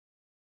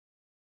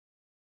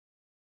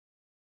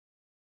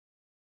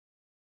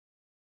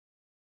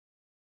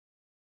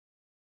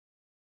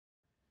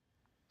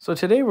So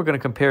today we're going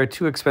to compare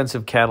two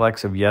expensive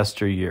Cadillacs of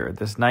yesteryear,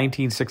 this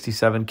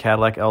 1967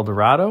 Cadillac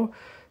Eldorado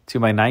to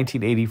my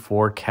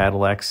 1984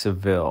 Cadillac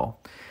Seville.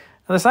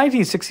 Now, this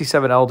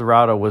 1967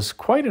 Eldorado was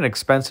quite an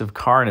expensive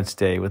car in its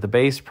day, with a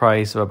base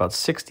price of about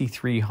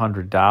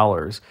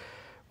 $6,300,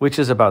 which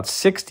is about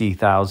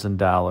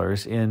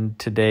 $60,000 in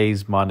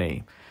today's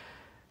money.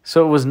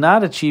 So it was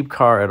not a cheap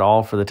car at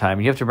all for the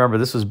time. You have to remember,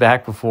 this was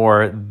back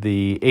before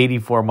the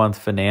 84-month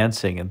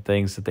financing and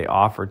things that they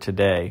offer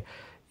today.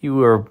 You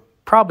were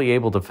probably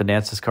able to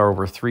finance this car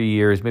over 3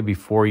 years, maybe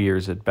 4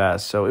 years at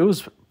best. So it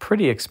was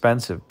pretty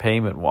expensive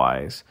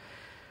payment-wise.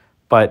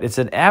 But it's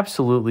an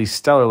absolutely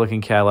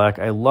stellar-looking Cadillac.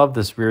 I love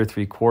this rear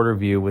three-quarter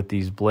view with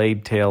these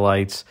blade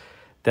taillights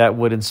that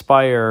would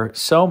inspire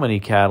so many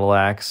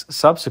Cadillacs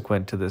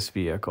subsequent to this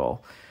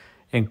vehicle,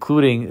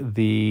 including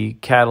the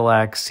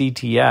Cadillac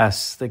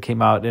CTS that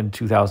came out in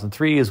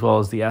 2003, as well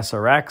as the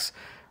SRX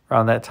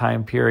around that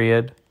time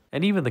period,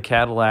 and even the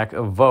Cadillac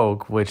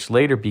Evoque, which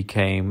later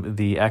became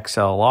the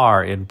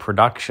XLR in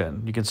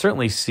production. You can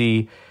certainly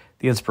see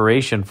the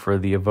inspiration for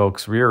the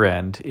Evoque's rear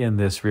end in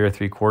this rear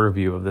three-quarter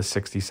view of the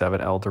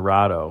 67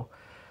 Eldorado.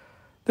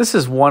 This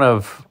is one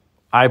of,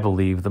 I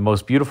believe, the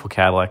most beautiful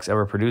Cadillacs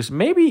ever produced,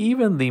 maybe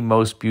even the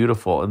most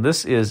beautiful. And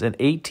this is an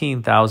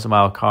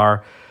 18,000-mile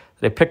car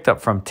that I picked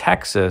up from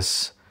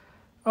Texas,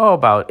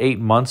 about 8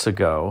 months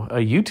ago. A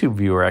YouTube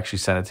viewer actually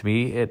sent it to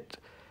me. It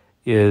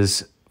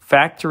is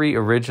factory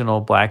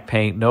original black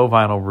paint, no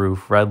vinyl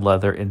roof, red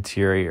leather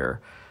interior.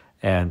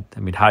 And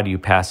I mean, how do you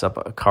pass up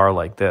a car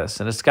like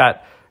this? And it's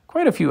got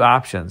quite a few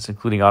options,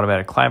 including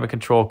automatic climate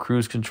control,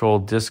 cruise control,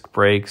 disc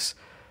brakes,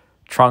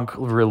 trunk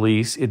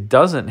release. It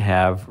doesn't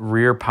have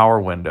rear power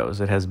windows.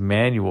 It has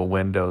manual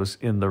windows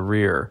in the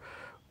rear,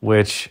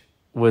 which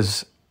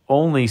was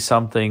only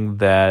something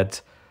that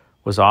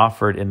was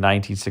offered in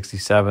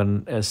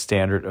 1967 as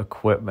standard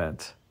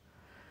equipment.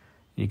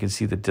 You can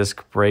see the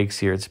disc brakes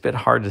here. It's a bit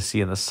hard to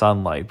see in the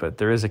sunlight, but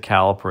there is a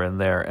caliper in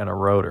there and a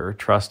rotor,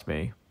 trust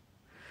me.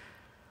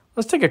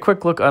 Let's take a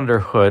quick look under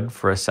hood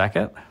for a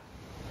second.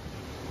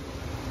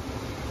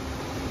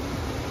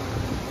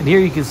 And here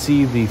you can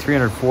see the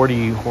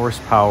 340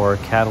 horsepower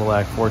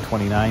Cadillac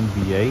 429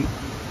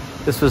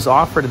 V8. This was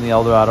offered in the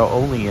Eldorado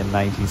only in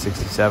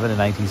 1967. In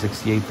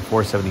 1968, the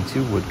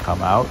 472 would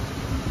come out.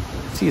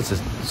 See, it's a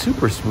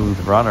super smooth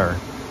runner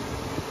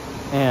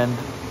and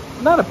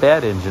not a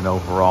bad engine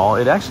overall.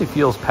 It actually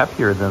feels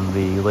peppier than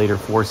the later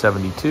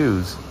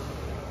 472s.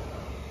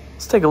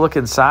 Let's take a look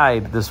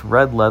inside. This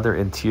red leather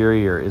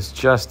interior is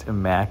just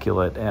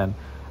immaculate, and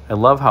I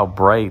love how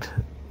bright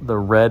the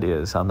red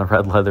is on the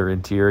red leather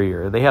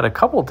interior. They had a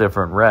couple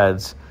different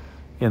reds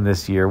in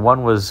this year.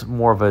 One was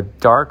more of a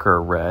darker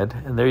red,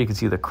 and there you can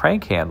see the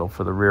crank handle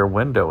for the rear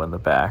window in the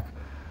back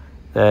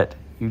that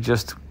you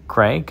just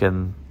crank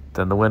and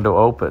then the window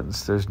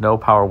opens. There's no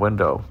power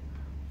window.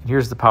 And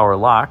here's the power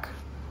lock,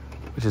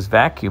 which is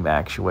vacuum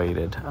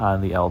actuated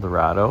on the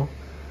Eldorado,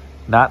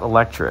 not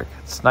electric.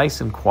 It's nice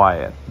and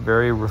quiet,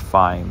 very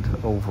refined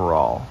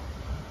overall.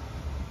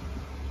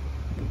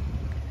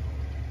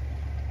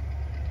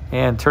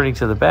 And turning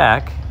to the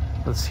back,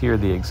 let's hear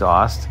the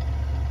exhaust.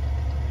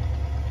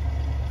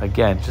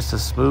 Again, just a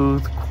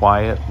smooth,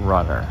 quiet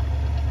runner.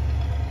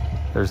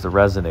 There's the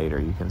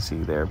resonator you can see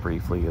there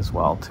briefly as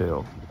well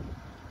too.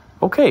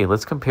 Okay,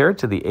 let's compare it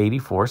to the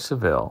 84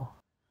 Seville.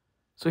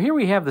 So here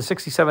we have the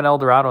 67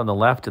 Eldorado on the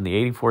left and the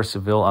 84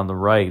 Seville on the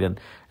right. And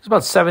there's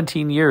about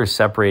 17 years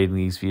separating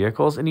these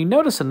vehicles. And you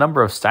notice a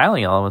number of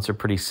styling elements are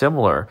pretty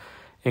similar,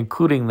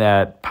 including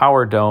that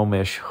power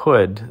dome-ish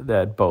hood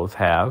that both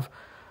have.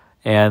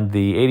 And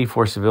the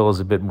 84 Seville is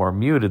a bit more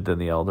muted than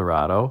the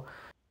Eldorado.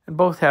 And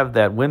both have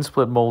that wind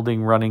split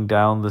molding running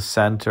down the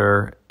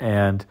center.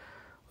 And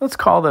let's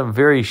call them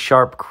very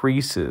sharp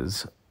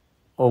creases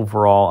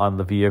overall on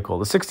the vehicle.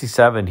 The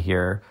 67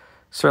 here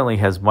certainly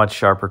has much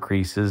sharper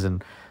creases,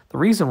 and the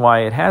reason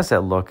why it has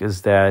that look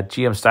is that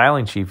GM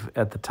styling chief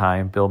at the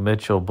time, Bill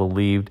Mitchell,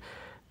 believed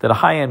that a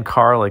high-end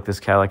car like this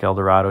Cadillac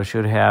Eldorado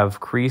should have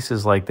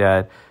creases like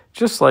that,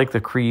 just like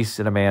the crease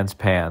in a man's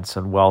pants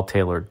and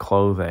well-tailored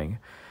clothing.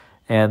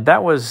 And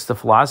that was the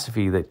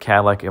philosophy that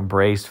Cadillac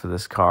embraced for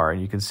this car. And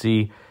you can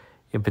see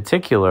in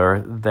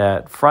particular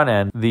that front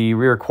end, the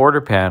rear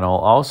quarter panel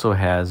also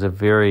has a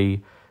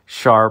very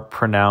sharp,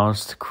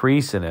 pronounced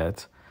crease in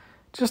it.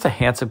 Just a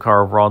handsome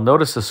car overall.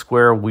 Notice the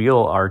square wheel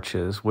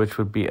arches, which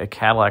would be a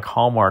Cadillac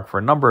hallmark for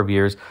a number of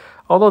years,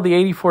 although the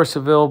 84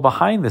 Seville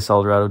behind this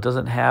Eldorado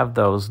doesn't have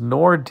those,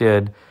 nor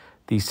did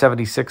the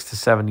 76 to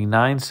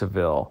 79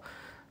 Seville.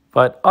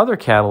 But other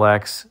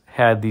Cadillacs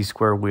had these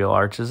square wheel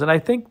arches, and I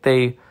think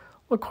they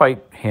look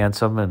quite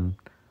handsome and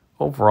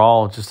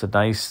overall just a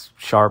nice,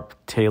 sharp,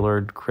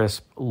 tailored,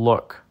 crisp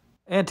look.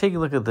 And taking a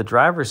look at the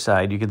driver's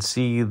side, you can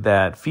see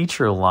that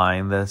feature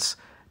line that's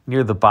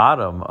near the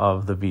bottom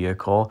of the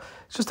vehicle.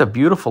 It's just a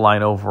beautiful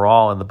line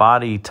overall, and the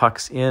body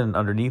tucks in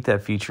underneath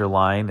that feature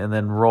line and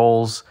then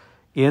rolls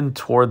in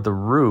toward the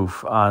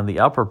roof on the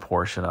upper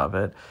portion of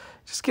it.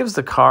 Just gives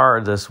the car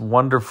this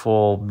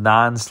wonderful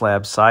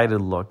non-slab sided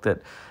look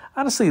that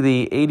honestly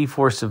the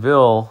 84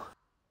 Seville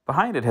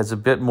behind it has a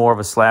bit more of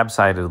a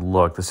slab-sided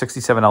look. The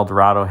 67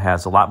 Eldorado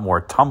has a lot more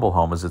tumble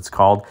home, as it's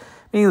called,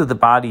 meaning that the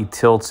body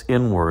tilts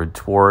inward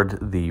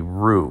toward the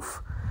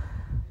roof.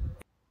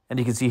 And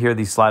you can see here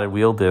these slotted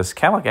wheel discs.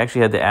 Cadillac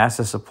actually had to ask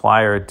the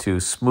supplier to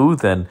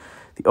smoothen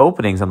the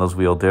openings on those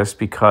wheel discs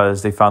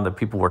because they found that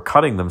people were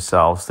cutting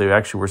themselves. They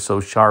actually were so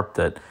sharp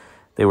that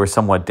they were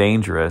somewhat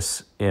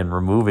dangerous in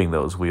removing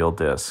those wheel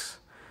discs.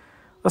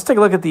 Let's take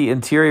a look at the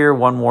interior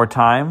one more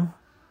time.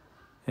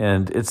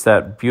 And it's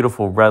that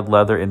beautiful red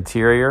leather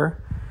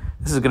interior.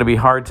 This is going to be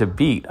hard to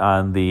beat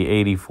on the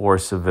 84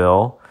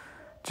 Seville,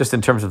 just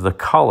in terms of the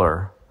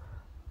color.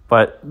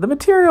 But the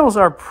materials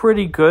are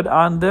pretty good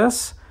on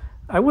this.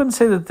 I wouldn't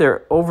say that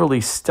they're overly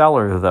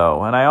stellar,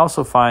 though. And I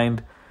also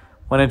find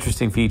one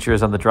interesting feature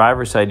is on the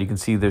driver's side, you can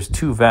see there's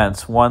two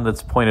vents, one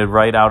that's pointed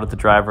right out at the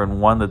driver and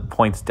one that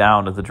points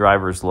down at the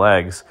driver's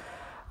legs.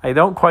 I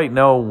don't quite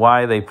know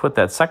why they put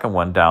that second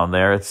one down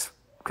there. It's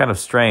kind of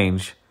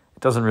strange.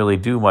 It doesn't really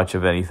do much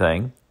of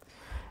anything.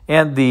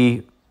 And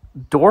the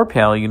door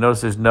panel, you notice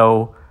there's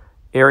no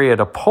area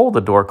to pull the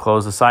door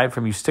closed aside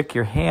from you stick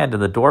your hand in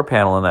the door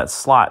panel in that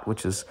slot,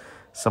 which is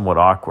somewhat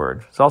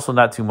awkward. There's also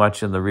not too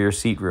much in the rear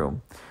seat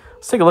room.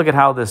 Let's take a look at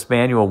how this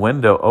manual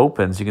window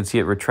opens. You can see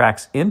it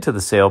retracts into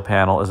the sail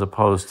panel as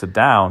opposed to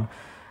down.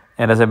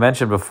 And as I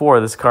mentioned before,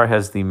 this car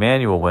has the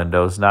manual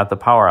windows, not the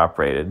power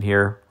operated. And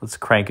here, let's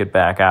crank it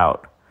back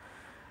out.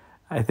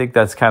 I think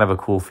that's kind of a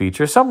cool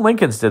feature. Some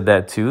Lincolns did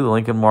that too. The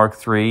Lincoln Mark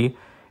III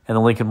and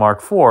the Lincoln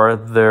Mark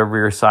IV, their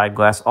rear side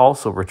glass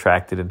also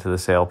retracted into the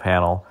sail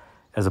panel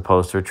as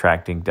opposed to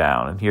retracting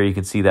down. And here you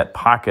can see that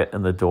pocket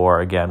in the door,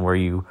 again, where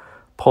you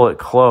pull it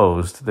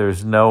closed.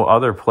 There's no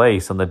other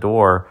place on the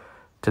door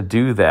to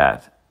do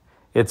that.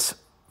 It's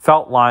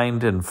felt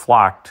lined and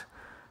flocked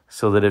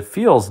so that it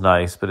feels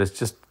nice, but it's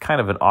just kind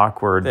of an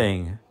awkward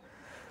thing.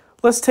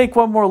 Let's take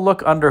one more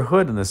look under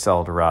hood in this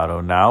Eldorado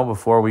now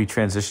before we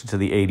transition to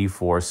the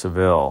 84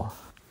 Seville.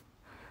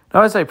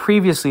 Now, as I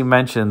previously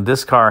mentioned,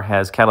 this car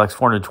has Cadillac's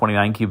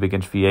 429 cubic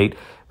inch V8,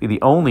 be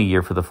the only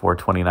year for the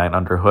 429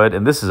 under hood,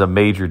 and this is a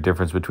major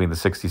difference between the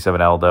 67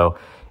 Eldo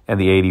and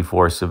the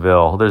 84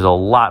 Seville. There's a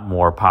lot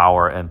more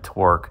power and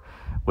torque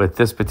with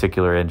this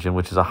particular engine,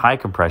 which is a high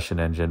compression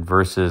engine,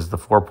 versus the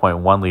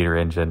 4.1 liter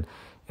engine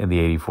in the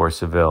 84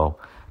 Seville.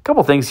 A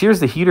couple things. Here's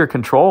the heater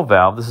control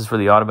valve. This is for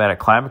the automatic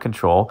climate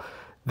control.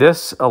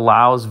 This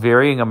allows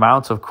varying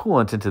amounts of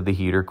coolant into the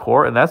heater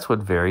core, and that's what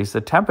varies the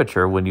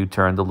temperature when you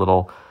turn the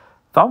little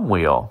thumb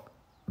wheel.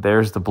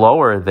 There's the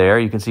blower there.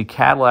 You can see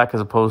Cadillac, as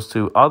opposed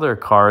to other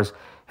cars,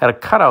 had a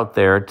cutout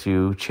there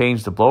to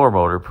change the blower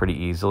motor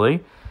pretty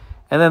easily.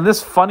 And then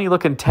this funny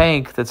looking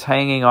tank that's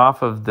hanging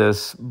off of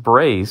this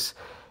brace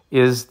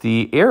is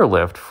the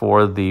airlift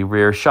for the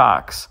rear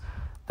shocks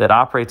that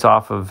operates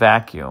off of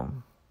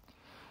vacuum.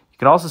 You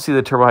can also see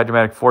the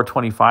turbohydromatic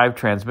 425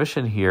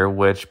 transmission here,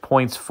 which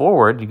points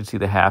forward. You can see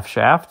the half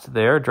shaft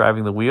there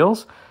driving the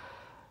wheels.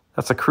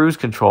 That's a cruise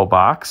control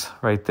box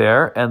right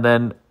there. And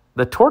then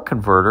the torque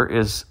converter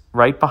is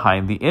right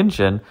behind the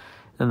engine,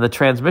 and the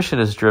transmission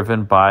is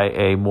driven by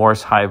a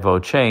Morse high-vo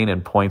chain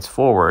and points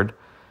forward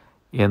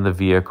in the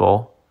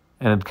vehicle,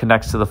 and it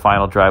connects to the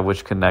final drive,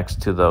 which connects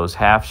to those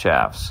half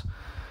shafts.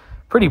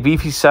 Pretty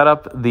beefy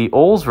setup. The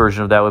Olds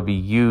version of that would be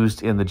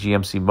used in the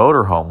GMC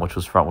motorhome, which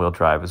was front-wheel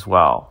drive as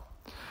well.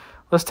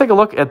 Let's take a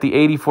look at the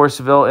 84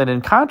 Seville, and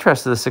in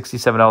contrast to the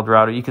 67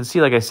 Eldorado, you can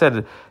see, like I said,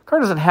 the car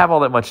doesn't have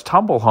all that much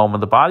tumble home,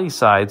 and the body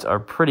sides are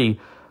pretty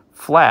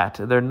flat.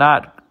 They're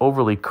not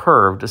overly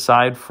curved.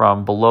 Aside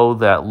from below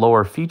that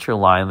lower feature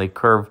line, they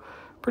curve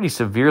pretty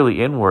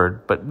severely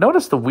inward. But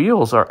notice the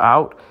wheels are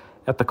out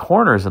at the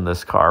corners in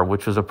this car,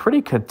 which was a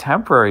pretty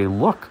contemporary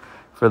look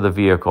for the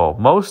vehicle.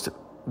 Most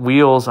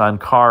wheels on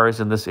cars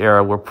in this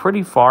era were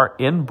pretty far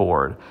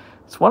inboard.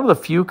 It's one of the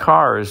few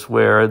cars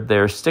where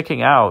they're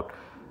sticking out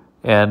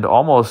and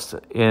almost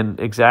in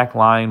exact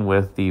line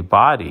with the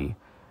body.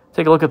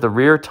 Take a look at the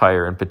rear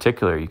tire in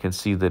particular. You can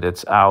see that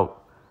it's out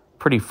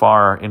pretty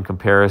far in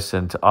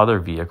comparison to other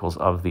vehicles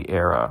of the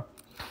era.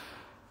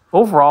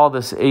 Overall,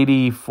 this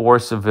 84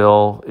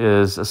 Seville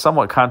is a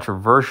somewhat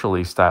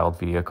controversially styled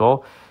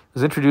vehicle. It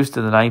was introduced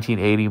in the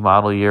 1980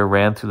 model year,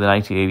 ran through the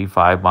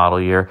 1985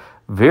 model year.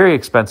 Very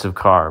expensive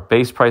car.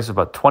 Base price of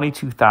about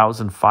 $22,500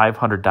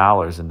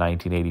 in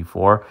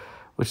 1984,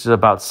 which is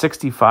about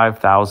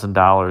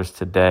 $65,000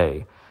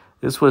 today.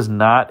 This was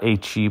not a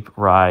cheap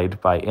ride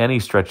by any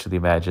stretch of the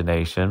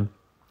imagination.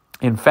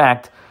 In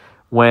fact,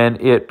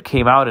 when it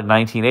came out in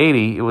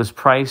 1980, it was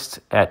priced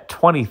at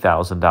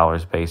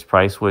 $20,000 base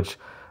price, which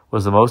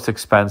was the most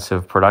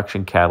expensive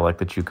production Cadillac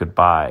that you could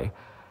buy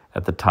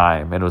at the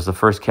time. And it was the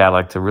first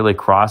Cadillac to really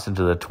cross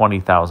into the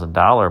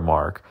 $20,000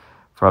 mark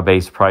from a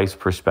base price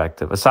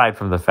perspective, aside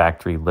from the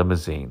factory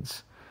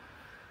limousines.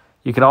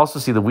 You can also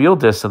see the wheel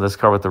discs in this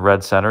car with the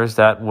red centers.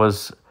 That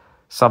was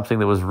something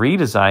that was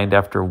redesigned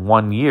after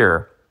 1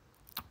 year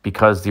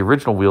because the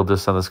original wheel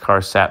discs on this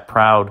car sat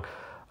proud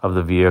of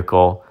the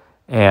vehicle.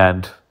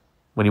 And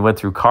when you went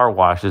through car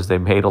washes, they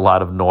made a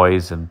lot of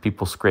noise and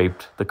people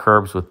scraped the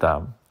curbs with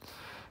them.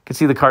 You can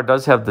see the car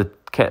does have the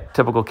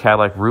typical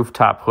Cadillac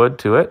rooftop hood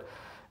to it,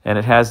 and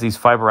it has these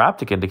fiber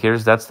optic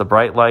indicators. That's the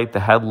bright light,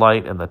 the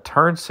headlight, and the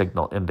turn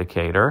signal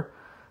indicator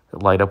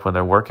that light up when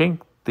they're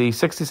working. The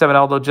 67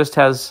 Eldo just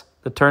has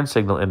the turn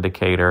signal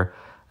indicator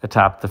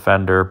atop the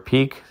fender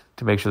peak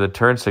to make sure the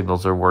turn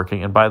signals are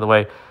working. And by the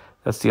way,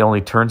 that's the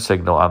only turn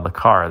signal on the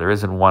car. There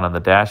isn't one on the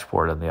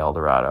dashboard in the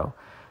Eldorado.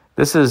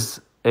 This is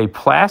a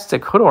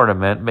plastic hood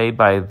ornament made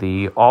by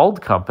the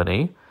Ald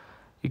company.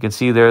 You can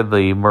see there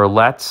the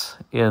merlettes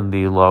in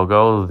the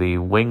logo, the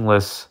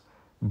wingless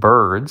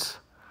birds.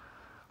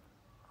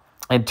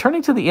 And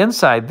turning to the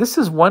inside, this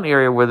is one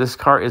area where this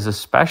car is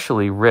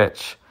especially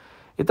rich.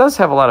 It does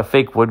have a lot of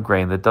fake wood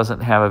grain that doesn't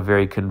have a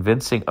very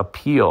convincing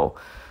appeal,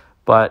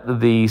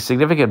 but the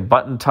significant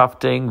button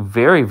tufting,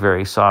 very,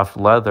 very soft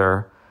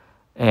leather,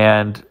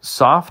 and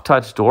soft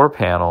touch door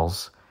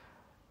panels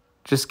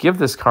just give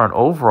this car an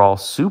overall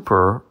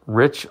super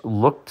rich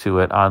look to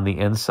it on the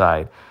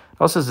inside.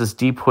 It also has this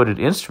deep hooded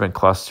instrument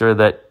cluster.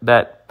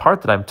 That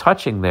part that I'm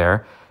touching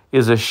there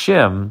is a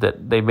shim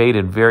that they made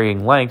in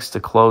varying lengths to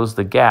close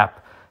the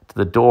gap to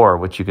the door,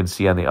 which you can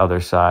see on the other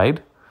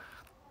side.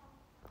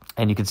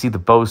 And you can see the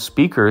Bose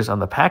speakers on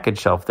the package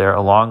shelf there,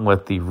 along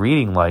with the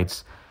reading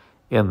lights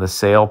in the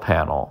sail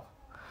panel.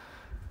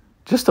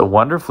 Just a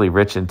wonderfully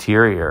rich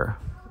interior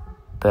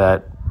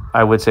that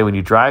I would say when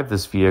you drive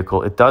this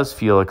vehicle, it does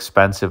feel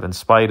expensive in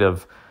spite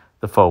of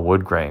the faux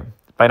wood grain.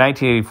 By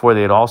 1984,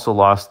 they had also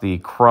lost the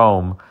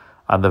chrome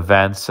on the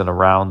vents and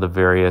around the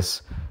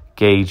various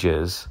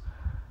gauges,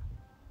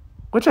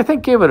 which I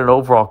think gave it an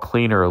overall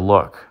cleaner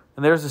look.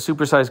 And there's a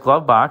supersized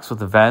glove box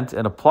with a vent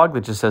and a plug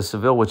that just says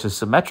Seville, which is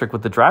symmetric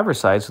with the driver's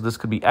side, so this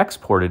could be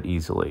exported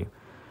easily.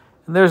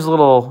 And there's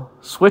little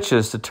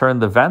switches to turn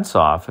the vents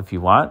off if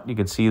you want. You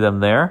can see them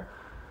there.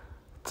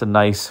 It's a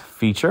nice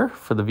feature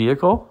for the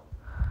vehicle.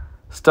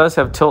 This does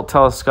have tilt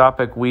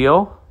telescopic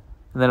wheel,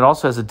 and then it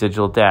also has a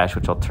digital dash,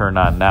 which I'll turn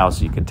on now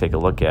so you can take a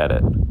look at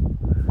it.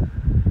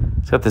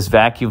 It's got this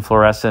vacuum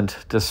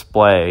fluorescent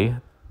display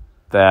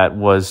that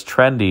was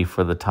trendy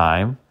for the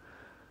time.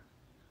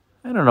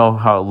 I don't know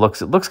how it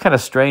looks. It looks kind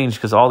of strange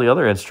because all the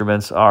other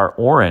instruments are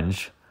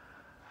orange.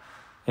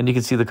 And you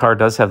can see the car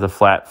does have the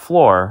flat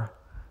floor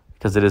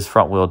because it is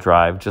front-wheel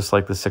drive, just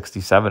like the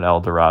 67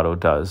 Eldorado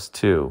does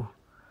too.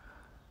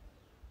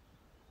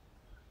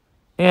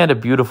 And a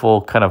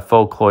beautiful kind of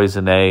faux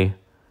cloisonné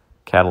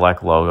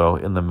Cadillac logo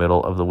in the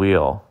middle of the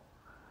wheel.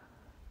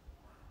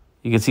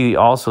 You can see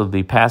also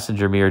the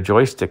passenger mirror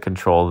joystick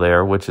control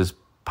there, which is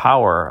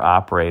power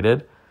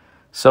operated.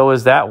 So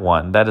is that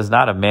one. That is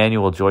not a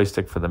manual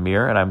joystick for the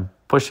mirror, and I'm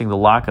pushing the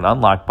lock and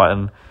unlock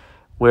button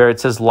where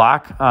it says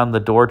lock on the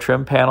door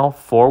trim panel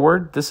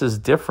forward. This is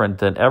different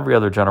than every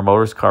other General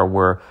Motors car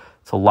where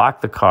to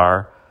lock the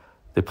car,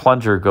 the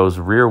plunger goes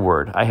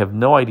rearward. I have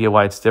no idea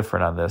why it's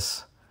different on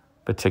this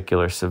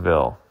particular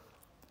Seville.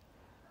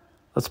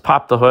 Let's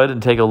pop the hood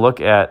and take a look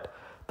at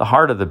the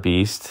heart of the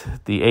beast,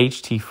 the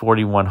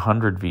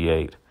HT4100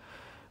 V8.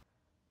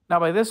 Now,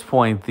 by this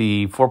point,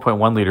 the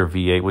 4.1-liter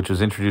V8, which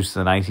was introduced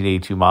in the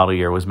 1982 model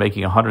year, was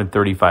making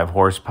 135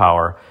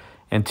 horsepower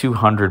and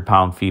 200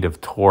 pound-feet of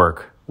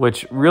torque,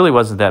 which really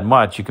wasn't that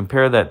much. You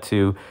compare that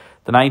to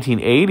the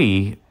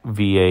 1980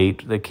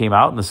 V8 that came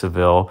out in the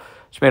Seville,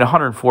 which made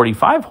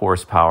 145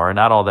 horsepower,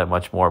 not all that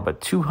much more, but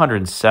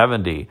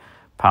 270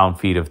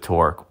 pound-feet of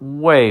torque,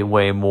 way,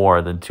 way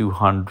more than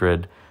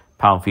 200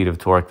 pound-feet of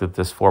torque that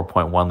this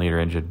 4.1-liter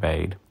engine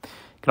made.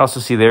 You can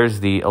also see there's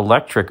the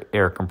electric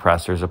air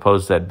compressor as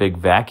opposed to that big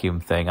vacuum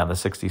thing on the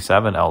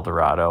 67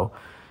 Eldorado.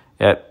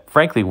 It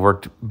frankly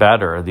worked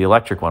better. The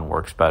electric one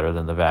works better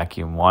than the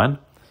vacuum one.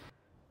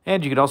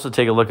 And you can also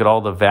take a look at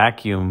all the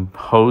vacuum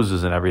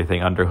hoses and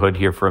everything under hood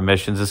here for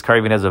emissions. This car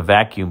even has a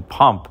vacuum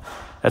pump.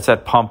 That's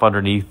that pump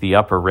underneath the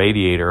upper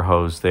radiator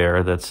hose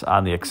there that's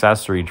on the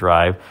accessory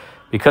drive,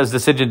 because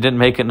this engine didn't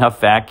make enough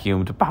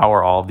vacuum to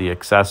power all the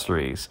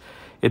accessories.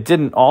 It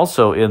didn't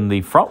also in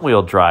the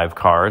front-wheel drive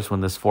cars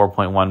when this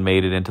 4.1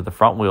 made it into the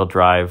front-wheel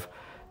drive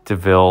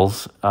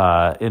DeVille's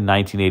in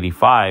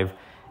 1985.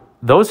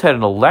 Those had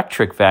an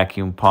electric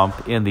vacuum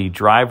pump in the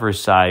driver's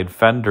side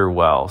fender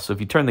well. So if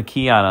you turn the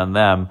key on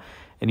them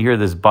and you hear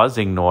this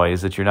buzzing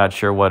noise that you're not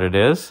sure what it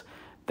is,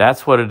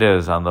 that's what it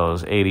is on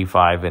those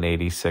 85 and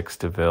 86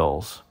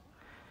 DeVille's.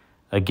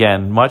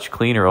 Again, much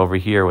cleaner over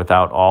here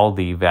without all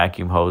the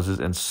vacuum hoses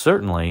and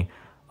certainly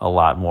a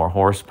lot more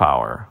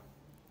horsepower.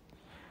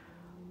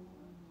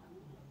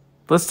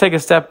 Let's take a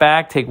step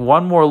back, take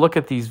one more look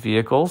at these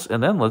vehicles,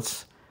 and then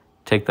let's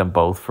take them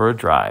both for a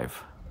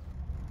drive.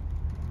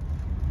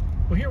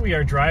 Well, here we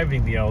are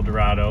driving the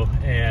Eldorado,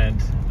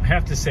 and I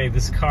have to say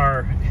this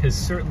car is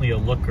certainly a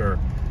looker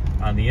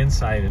on the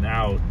inside and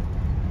out,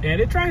 and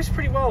it drives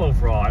pretty well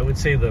overall. I would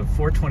say the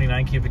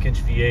 429 cubic inch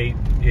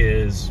V8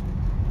 is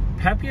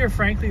peppier,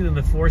 frankly, than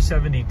the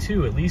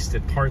 472, at least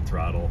at part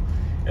throttle.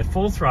 At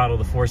full throttle,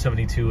 the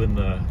 472 and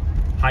the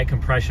high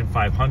compression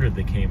 500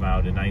 that came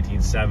out in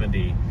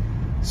 1970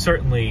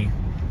 certainly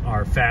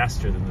are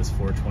faster than this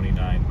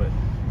 429, but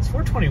This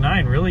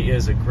 429 really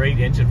is a great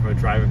engine from a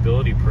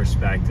drivability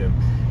perspective.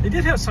 They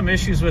did have some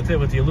issues with it,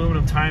 with the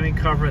aluminum timing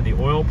cover and the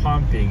oil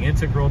pump being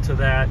integral to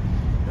that,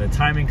 the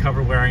timing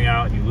cover wearing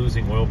out and you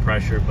losing oil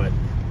pressure, but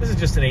this is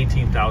just an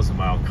 18,000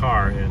 mile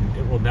car and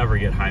it will never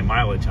get high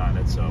mileage on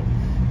it, so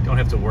don't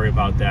have to worry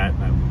about that.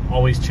 I'm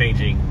always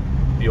changing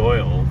the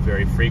oil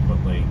very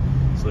frequently,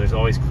 so there's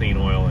always clean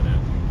oil in it.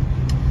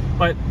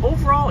 But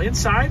overall,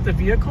 inside the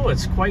vehicle,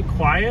 it's quite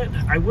quiet.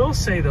 I will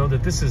say, though,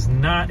 that this is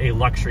not a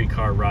luxury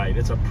car ride.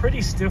 It's a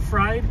pretty stiff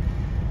ride.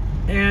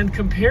 And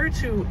compared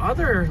to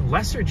other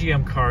lesser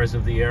GM cars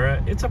of the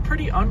era, it's a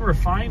pretty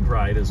unrefined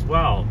ride as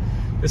well.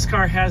 This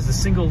car has the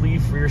single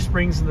leaf rear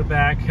springs in the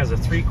back, has a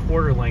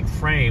 3/4 length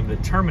frame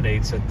that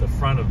terminates at the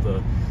front of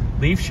the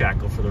leaf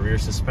shackle for the rear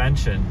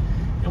suspension.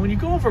 And when you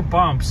go over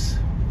bumps,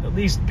 at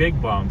least big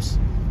bumps,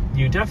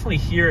 you definitely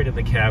hear it in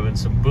the cabin,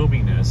 some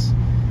boominess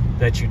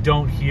that you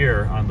don't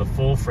hear on the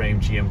full frame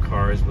GM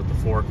cars with the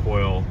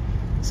 4-coil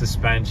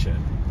suspension.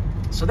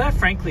 So that,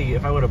 frankly,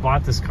 if I would have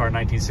bought this car in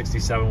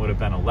 1967, would have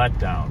been a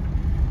letdown.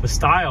 The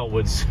style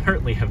would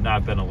certainly have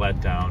not been a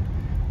letdown.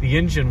 The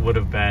engine would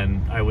have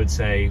been, I would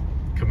say,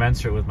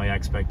 commensurate with my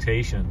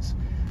expectations.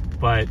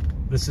 But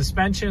the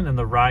suspension and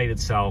the ride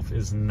itself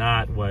is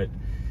not what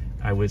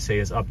I would say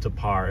is up to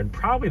par, and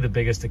probably the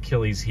biggest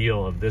Achilles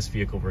heel of this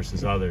vehicle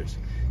versus others.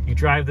 You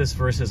drive this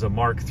versus a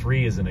Mark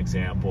III as an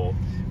example,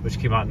 which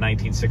came out in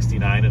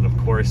 1969, and of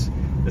course,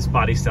 this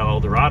body style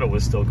Eldorado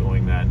was still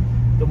going then.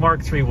 The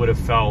Mark III would have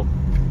felt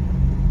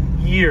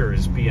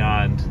years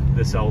beyond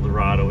this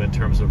Eldorado in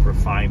terms of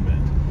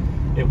refinement.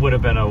 It would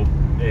have been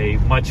a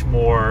much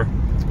more,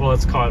 well,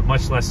 let's call it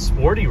much less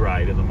sporty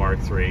ride in the Mark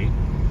III,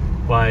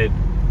 but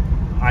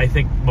I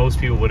think most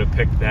people would have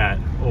picked that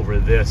over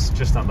this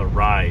just on the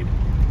ride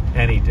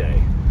any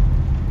day.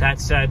 That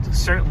said,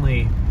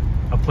 certainly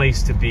a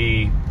place to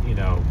be, you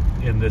know,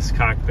 in this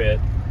cockpit,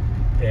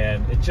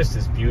 and it just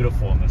is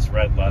beautiful in this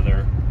red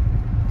leather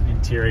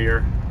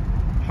interior.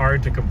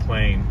 Hard to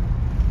complain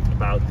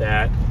about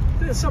that.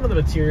 Some of the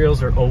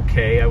materials are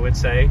okay, I would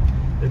say.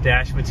 The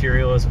dash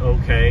material is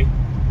okay,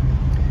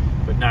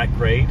 but not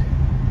great.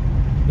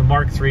 The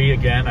Mark III,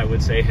 again, I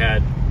would say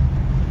had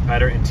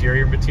better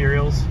interior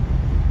materials,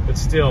 but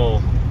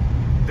still,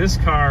 this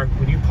car,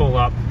 when you pull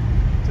up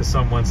to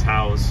someone's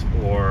house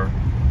or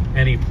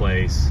any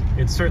place,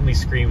 it certainly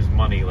screams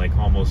money like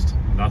almost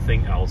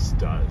nothing else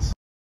does.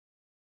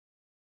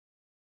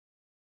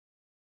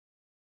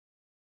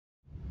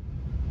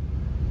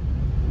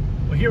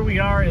 Well, here we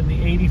are in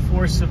the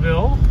 84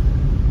 Seville,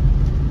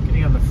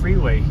 getting on the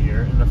freeway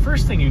here, and the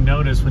first thing you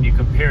notice when you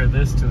compare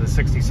this to the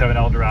 67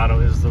 Eldorado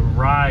is the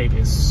ride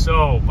is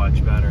so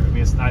much better. I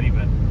mean, it's not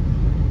even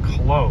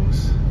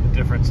close, the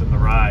difference in the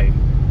ride.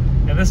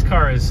 And this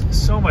car is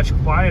so much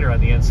quieter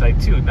on the inside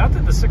too. Not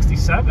that the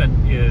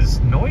 67 is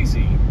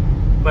noisy,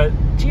 but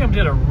GM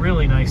did a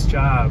really nice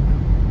job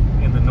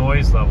in the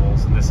noise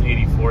levels in this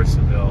 84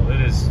 Seville.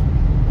 It is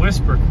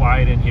whisper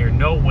quiet in here,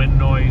 no wind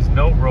noise,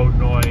 no road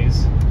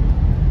noise.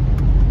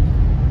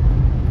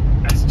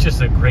 It's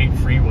just a great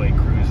freeway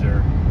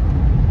cruiser.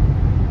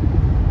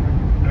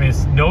 I mean,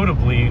 it's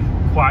notably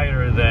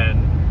quieter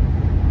than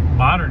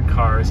modern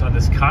cars on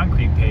this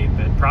concrete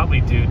pavement, probably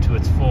due to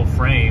its full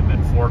frame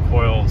and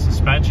 4-coil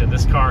suspension.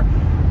 This car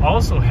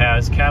also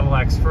has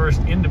Cadillac's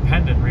first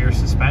independent rear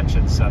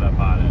suspension set up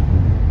on it,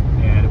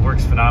 and it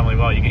works phenomenally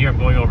well. You can hear them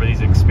going over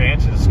these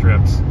expansion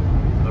strips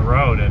on the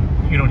road, and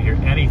you don't hear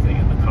anything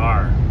in the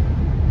car.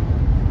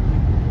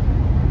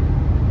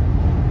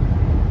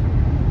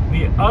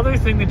 The other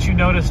thing that you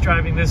notice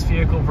driving this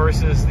vehicle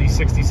versus the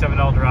 67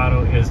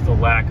 Eldorado is the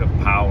lack of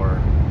power.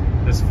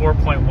 This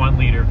 4.1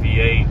 liter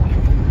V8,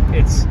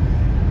 it's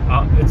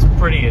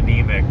pretty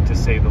anemic to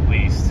say the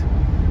least.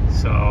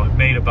 So it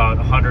made about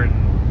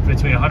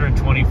between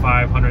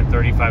 125,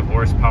 135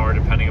 horsepower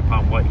depending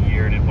upon what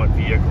year and in what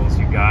vehicles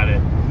you got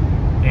it.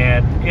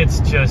 And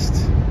it's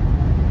just,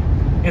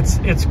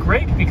 it's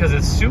great because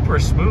it's super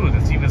smooth.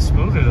 It's even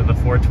smoother than the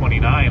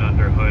 429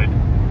 under hood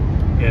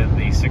in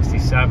the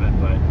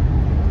 67,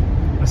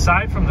 but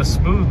aside from the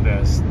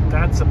smoothness,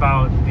 that's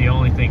about the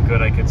only thing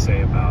good I could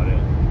say about it.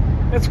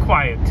 It's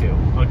quiet too,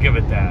 I'll give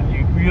it that.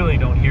 You really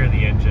don't hear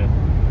the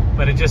engine,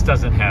 but it just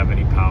doesn't have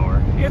any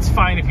power. It's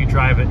fine if you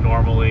drive it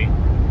normally,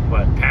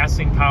 but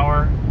passing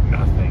power,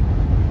 nothing.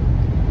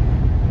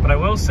 But I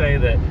will say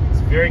that it's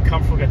very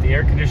comfortable, got the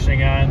air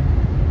conditioning on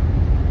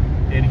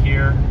in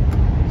here.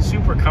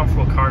 Super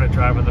comfortable car to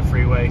drive on the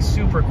freeway,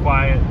 super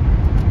quiet,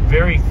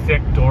 very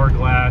thick door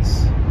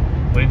glass,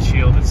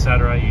 windshield,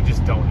 etc. You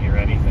just don't hear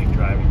anything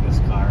driving this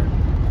car.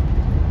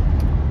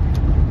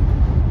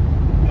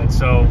 And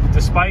so,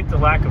 despite the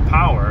lack of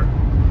power,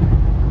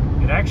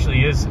 it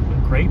actually is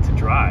great to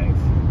drive.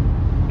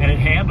 And it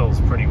handles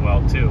pretty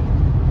well too.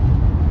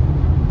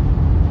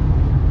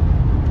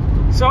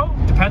 So,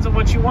 depends on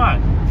what you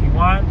want. If you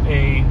want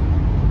a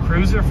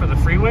cruiser for the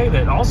freeway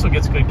that also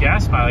gets good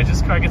gas mileage,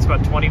 this car gets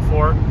about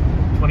 24,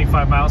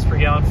 25 miles per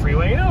gallon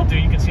freeway. It'll do,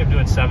 you can see I'm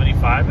doing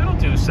 75, it'll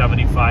do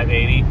 75,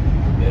 80.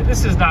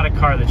 this is not a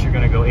car that you're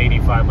going to go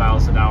 85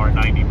 miles an hour,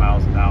 90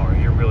 miles an hour.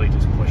 You're really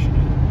just pushing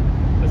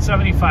it. But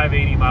 75,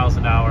 80 miles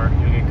an hour,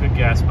 you'll get good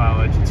gas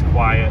mileage. It's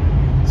quiet.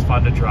 It's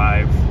fun to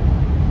drive.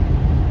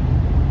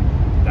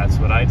 That's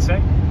what I'd say.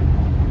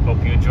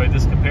 Hope you enjoyed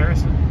this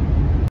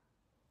comparison.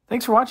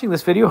 Thanks for watching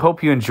this video.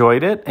 Hope you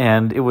enjoyed it.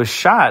 And it was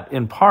shot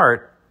in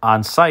part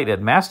on site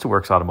at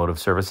Masterworks Automotive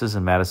Services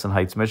in Madison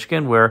Heights,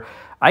 Michigan, where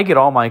I get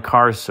all my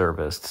cars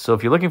serviced. So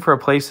if you're looking for a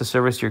place to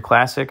service your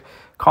Classic,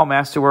 call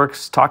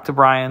Masterworks, talk to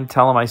Brian,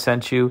 tell him I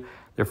sent you.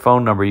 Their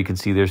phone number you can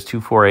see there's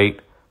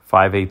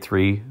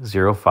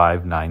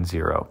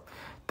 248-583-0590.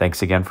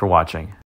 Thanks again for watching.